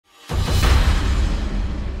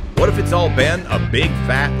What if it's all been a big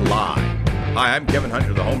fat lie? Hi, I'm Kevin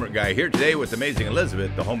Hunter, the homework guy, here today with amazing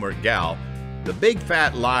Elizabeth, the homework gal. The big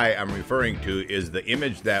fat lie I'm referring to is the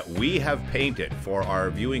image that we have painted for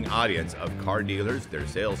our viewing audience of car dealers, their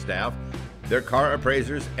sales staff, their car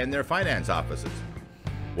appraisers, and their finance offices.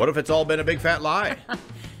 What if it's all been a big fat lie?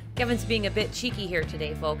 Kevin's being a bit cheeky here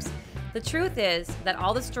today, folks. The truth is that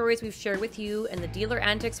all the stories we've shared with you and the dealer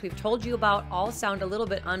antics we've told you about all sound a little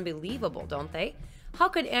bit unbelievable, don't they? How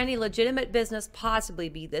could any legitimate business possibly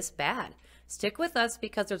be this bad? Stick with us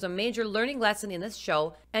because there's a major learning lesson in this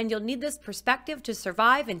show, and you'll need this perspective to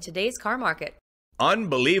survive in today's car market.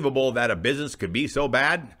 Unbelievable that a business could be so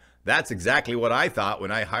bad? That's exactly what I thought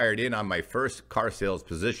when I hired in on my first car sales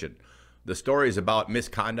position. The stories about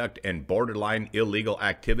misconduct and borderline illegal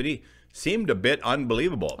activity seemed a bit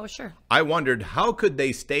unbelievable. Oh, sure. I wondered, how could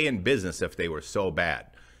they stay in business if they were so bad?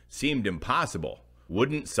 Seemed impossible.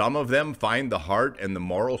 Wouldn't some of them find the heart and the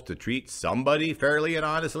morals to treat somebody fairly and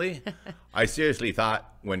honestly? I seriously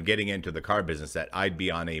thought when getting into the car business that I'd be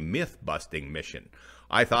on a myth-busting mission.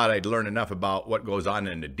 I thought I'd learn enough about what goes on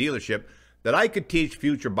in a dealership that I could teach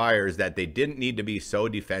future buyers that they didn't need to be so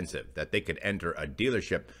defensive, that they could enter a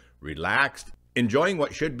dealership relaxed, enjoying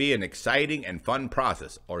what should be an exciting and fun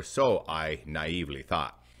process, or so I naively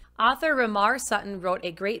thought. Author Remar Sutton wrote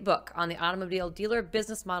a great book on the automobile dealer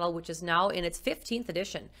business model, which is now in its 15th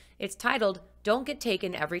edition. It's titled, Don't Get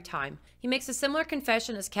Taken Every Time. He makes a similar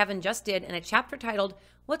confession as Kevin just did in a chapter titled,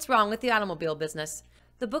 What's Wrong with the Automobile Business?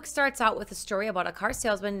 The book starts out with a story about a car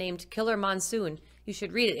salesman named Killer Monsoon. You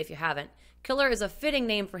should read it if you haven't. Killer is a fitting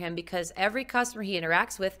name for him because every customer he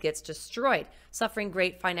interacts with gets destroyed, suffering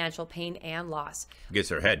great financial pain and loss. Gets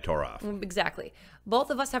her head tore off. Exactly. Both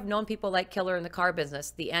of us have known people like Killer in the car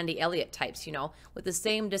business, the Andy Elliott types, you know, with the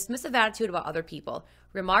same dismissive attitude about other people.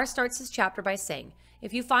 Remar starts his chapter by saying,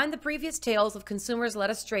 if you find the previous tales of consumers led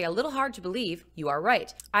astray a little hard to believe, you are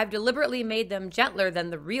right. I've deliberately made them gentler than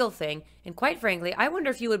the real thing, and quite frankly, I wonder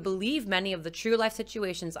if you would believe many of the true life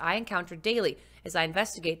situations I encounter daily as I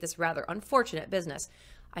investigate this rather unfortunate business.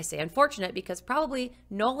 I say unfortunate because probably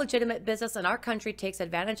no legitimate business in our country takes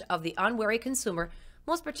advantage of the unwary consumer,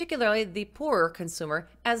 most particularly the poorer consumer,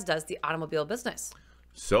 as does the automobile business.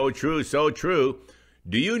 So true, so true.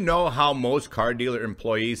 Do you know how most car dealer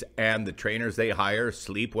employees and the trainers they hire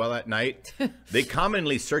sleep well at night? They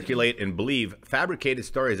commonly circulate and believe fabricated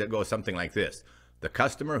stories that go something like this. The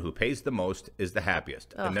customer who pays the most is the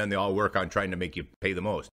happiest. And then they all work on trying to make you pay the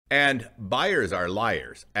most. And buyers are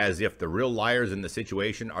liars, as if the real liars in the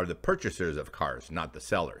situation are the purchasers of cars, not the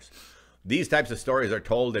sellers. These types of stories are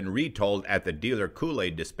told and retold at the dealer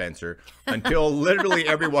Kool-Aid dispenser until literally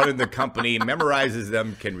everyone in the company memorizes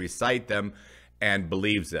them, can recite them, and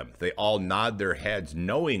believes them. They all nod their heads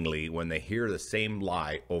knowingly when they hear the same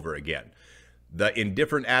lie over again. The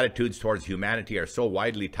indifferent attitudes towards humanity are so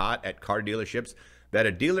widely taught at car dealerships that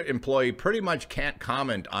a dealer employee pretty much can't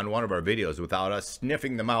comment on one of our videos without us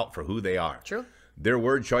sniffing them out for who they are. True. Their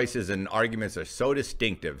word choices and arguments are so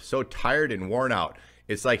distinctive, so tired and worn out.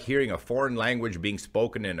 It's like hearing a foreign language being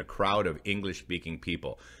spoken in a crowd of English-speaking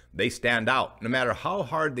people. They stand out, no matter how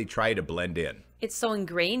hard they try to blend in. It's so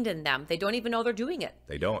ingrained in them, they don't even know they're doing it.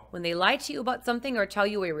 They don't. When they lie to you about something or tell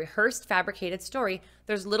you a rehearsed, fabricated story,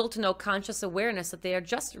 there's little to no conscious awareness that they are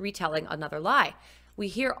just retelling another lie. We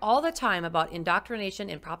hear all the time about indoctrination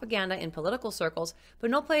and propaganda in political circles, but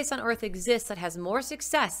no place on earth exists that has more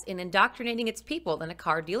success in indoctrinating its people than a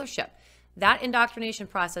car dealership. That indoctrination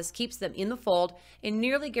process keeps them in the fold and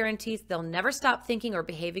nearly guarantees they'll never stop thinking or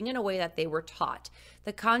behaving in a way that they were taught.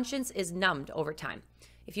 The conscience is numbed over time.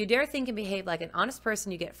 If you dare think and behave like an honest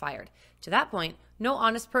person, you get fired. To that point, no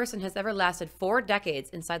honest person has ever lasted 4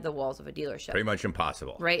 decades inside the walls of a dealership. Pretty much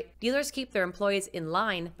impossible. Right? Dealers keep their employees in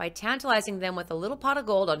line by tantalizing them with a little pot of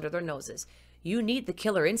gold under their noses. You need the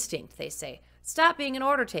killer instinct, they say. Stop being an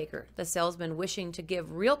order taker. The salesman wishing to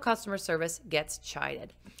give real customer service gets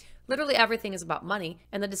chided. Literally everything is about money,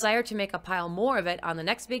 and the desire to make a pile more of it on the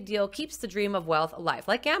next big deal keeps the dream of wealth alive,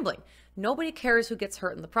 like gambling. Nobody cares who gets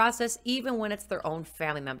hurt in the process, even when it's their own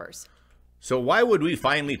family members. So why would we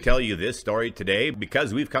finally tell you this story today?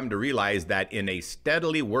 Because we've come to realize that in a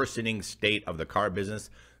steadily worsening state of the car business,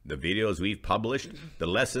 the videos we've published, the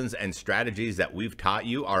lessons and strategies that we've taught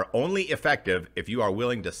you are only effective if you are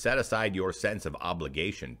willing to set aside your sense of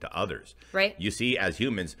obligation to others. Right. You see, as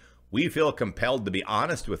humans, we feel compelled to be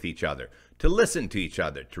honest with each other, to listen to each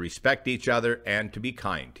other, to respect each other, and to be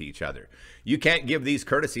kind to each other. You can't give these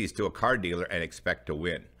courtesies to a car dealer and expect to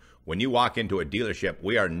win. When you walk into a dealership,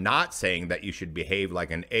 we are not saying that you should behave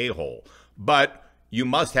like an a-hole, but you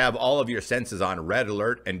must have all of your senses on red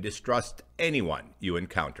alert and distrust anyone you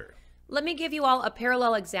encounter. Let me give you all a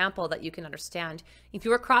parallel example that you can understand. If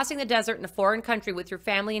you were crossing the desert in a foreign country with your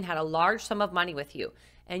family and had a large sum of money with you,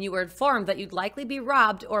 and you were informed that you'd likely be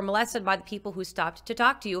robbed or molested by the people who stopped to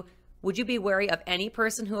talk to you, would you be wary of any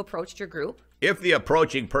person who approached your group? If the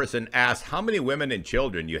approaching person asked how many women and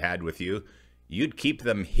children you had with you, you'd keep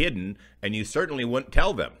them hidden and you certainly wouldn't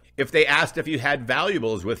tell them. If they asked if you had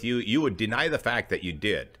valuables with you, you would deny the fact that you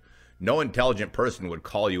did. No intelligent person would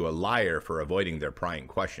call you a liar for avoiding their prying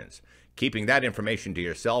questions. Keeping that information to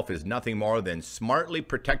yourself is nothing more than smartly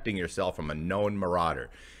protecting yourself from a known marauder.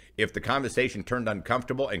 If the conversation turned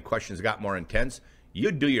uncomfortable and questions got more intense,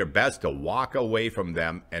 you'd do your best to walk away from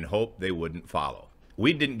them and hope they wouldn't follow.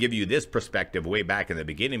 We didn't give you this perspective way back in the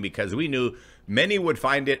beginning because we knew many would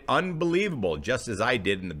find it unbelievable, just as I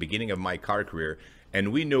did in the beginning of my car career,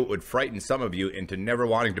 and we knew it would frighten some of you into never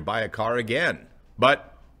wanting to buy a car again.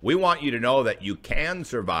 But we want you to know that you can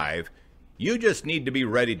survive. You just need to be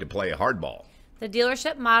ready to play hardball. The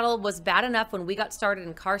dealership model was bad enough when we got started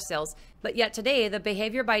in car sales, but yet today the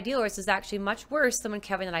behavior by dealers is actually much worse than when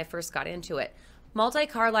Kevin and I first got into it.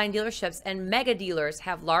 Multi-car line dealerships and mega dealers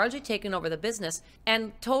have largely taken over the business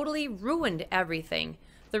and totally ruined everything.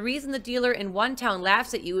 The reason the dealer in one town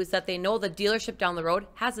laughs at you is that they know the dealership down the road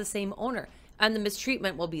has the same owner, and the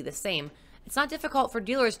mistreatment will be the same. It's not difficult for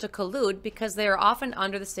dealers to collude because they are often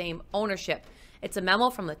under the same ownership. It's a memo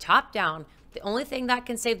from the top down. The only thing that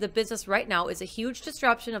can save the business right now is a huge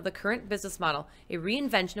disruption of the current business model, a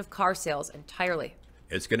reinvention of car sales entirely.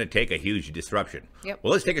 It's going to take a huge disruption. Yep.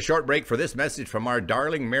 Well, let's take a short break for this message from our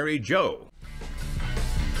darling Mary Jo.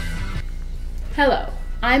 Hello,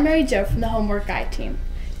 I'm Mary Jo from the Homework Guide team.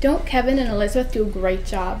 Don't Kevin and Elizabeth do a great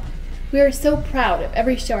job? We are so proud of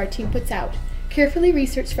every show our team puts out, carefully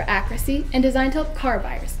researched for accuracy and designed to help car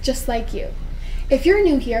buyers just like you. If you're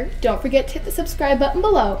new here, don't forget to hit the subscribe button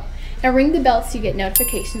below and ring the bell so you get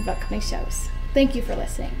notifications of upcoming shows. Thank you for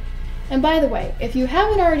listening. And by the way, if you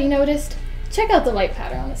haven't already noticed, check out the light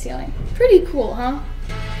pattern on the ceiling. Pretty cool, huh?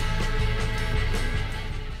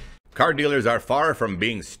 Car dealers are far from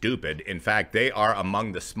being stupid. In fact, they are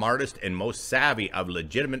among the smartest and most savvy of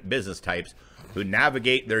legitimate business types who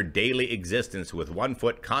navigate their daily existence with one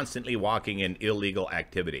foot constantly walking in illegal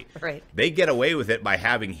activity. Right. They get away with it by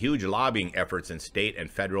having huge lobbying efforts in state and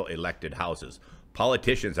federal elected houses.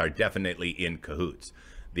 Politicians are definitely in cahoots.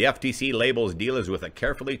 The FTC labels dealers with a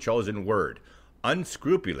carefully chosen word,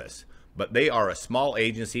 unscrupulous, but they are a small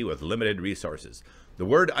agency with limited resources. The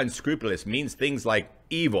word unscrupulous means things like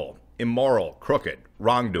evil, immoral, crooked,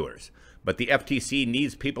 wrongdoers. But the FTC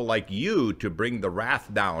needs people like you to bring the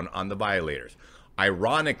wrath down on the violators.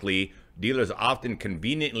 Ironically, dealers often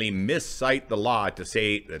conveniently miscite the law to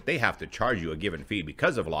say that they have to charge you a given fee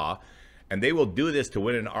because of law, and they will do this to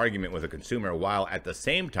win an argument with a consumer while at the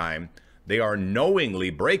same time they are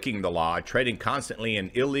knowingly breaking the law, trading constantly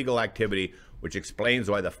in illegal activity, which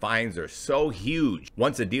explains why the fines are so huge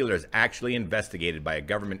once a dealer is actually investigated by a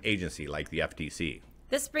government agency like the FTC.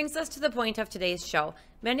 This brings us to the point of today's show.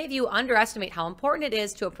 Many of you underestimate how important it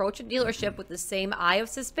is to approach a dealership with the same eye of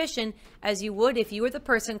suspicion as you would if you were the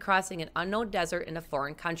person crossing an unknown desert in a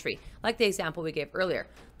foreign country, like the example we gave earlier.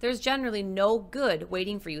 There's generally no good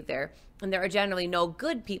waiting for you there, and there are generally no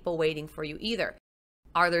good people waiting for you either.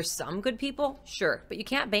 Are there some good people? Sure, but you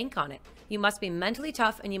can't bank on it. You must be mentally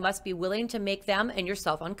tough, and you must be willing to make them and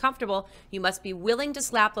yourself uncomfortable. You must be willing to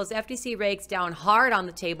slap those FTC regs down hard on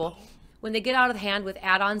the table when they get out of hand with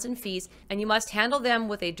add-ons and fees, and you must handle them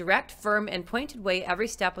with a direct, firm, and pointed way every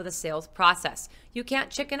step of the sales process. You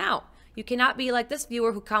can't chicken out. You cannot be like this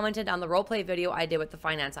viewer who commented on the roleplay video I did with the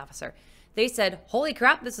finance officer. They said, "Holy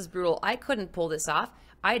crap, this is brutal. I couldn't pull this off.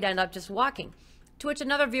 I'd end up just walking." To which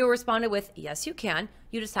another viewer responded with, "Yes, you can.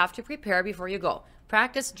 You just have to prepare before you go.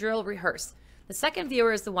 Practice, drill, rehearse." The second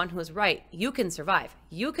viewer is the one who is right. You can survive.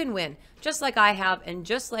 You can win, just like I have and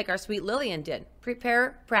just like our sweet Lillian did.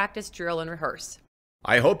 Prepare, practice, drill, and rehearse.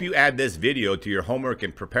 I hope you add this video to your homework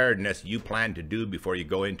and preparedness you plan to do before you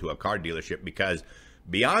go into a car dealership, because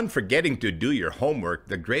beyond forgetting to do your homework,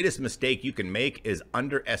 the greatest mistake you can make is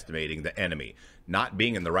underestimating the enemy, not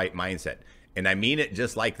being in the right mindset. And I mean it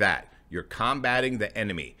just like that. You're combating the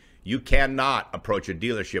enemy. You cannot approach a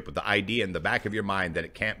dealership with the idea in the back of your mind that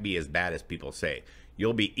it can't be as bad as people say.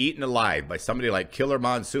 You'll be eaten alive by somebody like Killer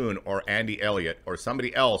Monsoon or Andy Elliott or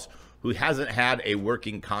somebody else who hasn't had a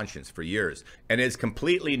working conscience for years and is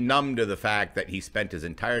completely numb to the fact that he spent his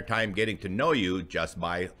entire time getting to know you just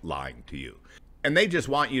by lying to you. And they just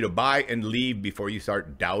want you to buy and leave before you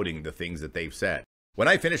start doubting the things that they've said. When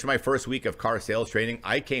I finished my first week of car sales training,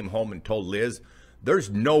 I came home and told Liz,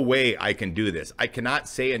 "There's no way I can do this. I cannot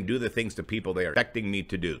say and do the things to people they are expecting me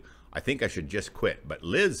to do. I think I should just quit. But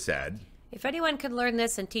Liz said, if anyone can learn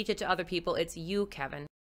this and teach it to other people, it's you, Kevin.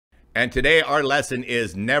 And today our lesson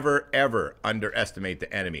is never, ever underestimate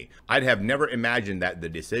the enemy. I'd have never imagined that the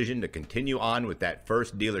decision to continue on with that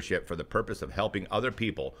first dealership for the purpose of helping other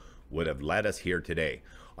people would have led us here today.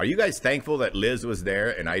 Are you guys thankful that Liz was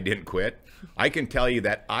there and I didn't quit? I can tell you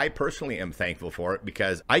that I personally am thankful for it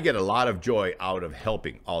because I get a lot of joy out of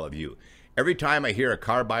helping all of you. Every time I hear a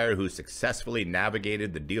car buyer who successfully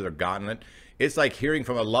navigated the dealer gauntlet, it's like hearing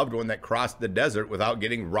from a loved one that crossed the desert without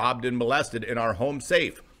getting robbed and molested in our home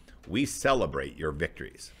safe. We celebrate your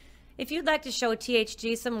victories. If you'd like to show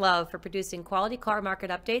THG some love for producing quality car market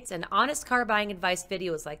updates and honest car buying advice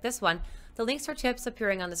videos like this one, the links for tips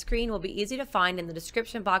appearing on the screen will be easy to find in the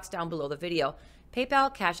description box down below the video.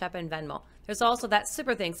 PayPal, Cash App, and Venmo. There's also that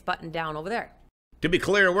super thanks button down over there. To be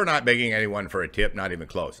clear, we're not begging anyone for a tip, not even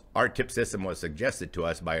close. Our tip system was suggested to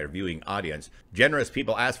us by our viewing audience. Generous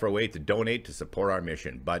people ask for a way to donate to support our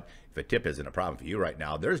mission, but if a tip isn't a problem for you right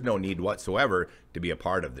now, there's no need whatsoever to be a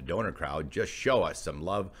part of the donor crowd. Just show us some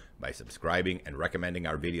love by subscribing and recommending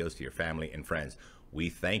our videos to your family and friends.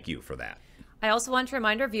 We thank you for that. I also want to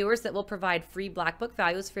remind our viewers that we'll provide free Black Book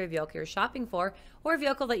values for a vehicle you're shopping for or a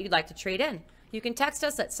vehicle that you'd like to trade in. You can text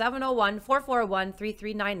us at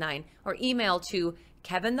 701-441-3399 or email to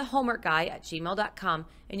kevinthehomeworkguy@gmail.com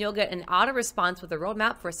and you'll get an auto response with a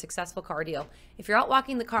roadmap for a successful car deal. If you're out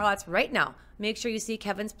walking the car lots right now, make sure you see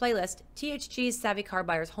Kevin's playlist, THG's Savvy Car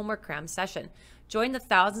Buyer's Homework Cram Session. Join the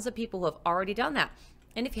thousands of people who have already done that.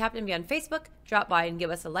 And if you happen to be on Facebook, drop by and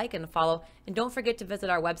give us a like and a follow. And don't forget to visit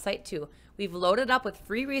our website too. We've loaded up with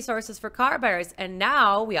free resources for car buyers, and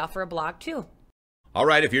now we offer a blog too. All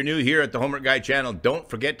right, if you're new here at the Homework Guy channel, don't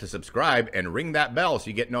forget to subscribe and ring that bell so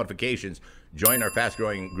you get notifications. Join our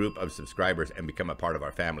fast-growing group of subscribers and become a part of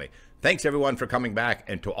our family. Thanks, everyone, for coming back.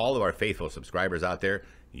 And to all of our faithful subscribers out there,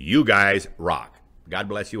 you guys rock. God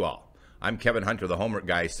bless you all. I'm Kevin Hunter, the Homework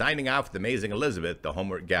Guy, signing off with amazing Elizabeth, the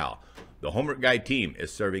Homework Gal. The Homework Guy team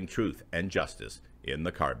is serving truth and justice in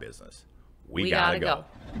the car business. We gotta go.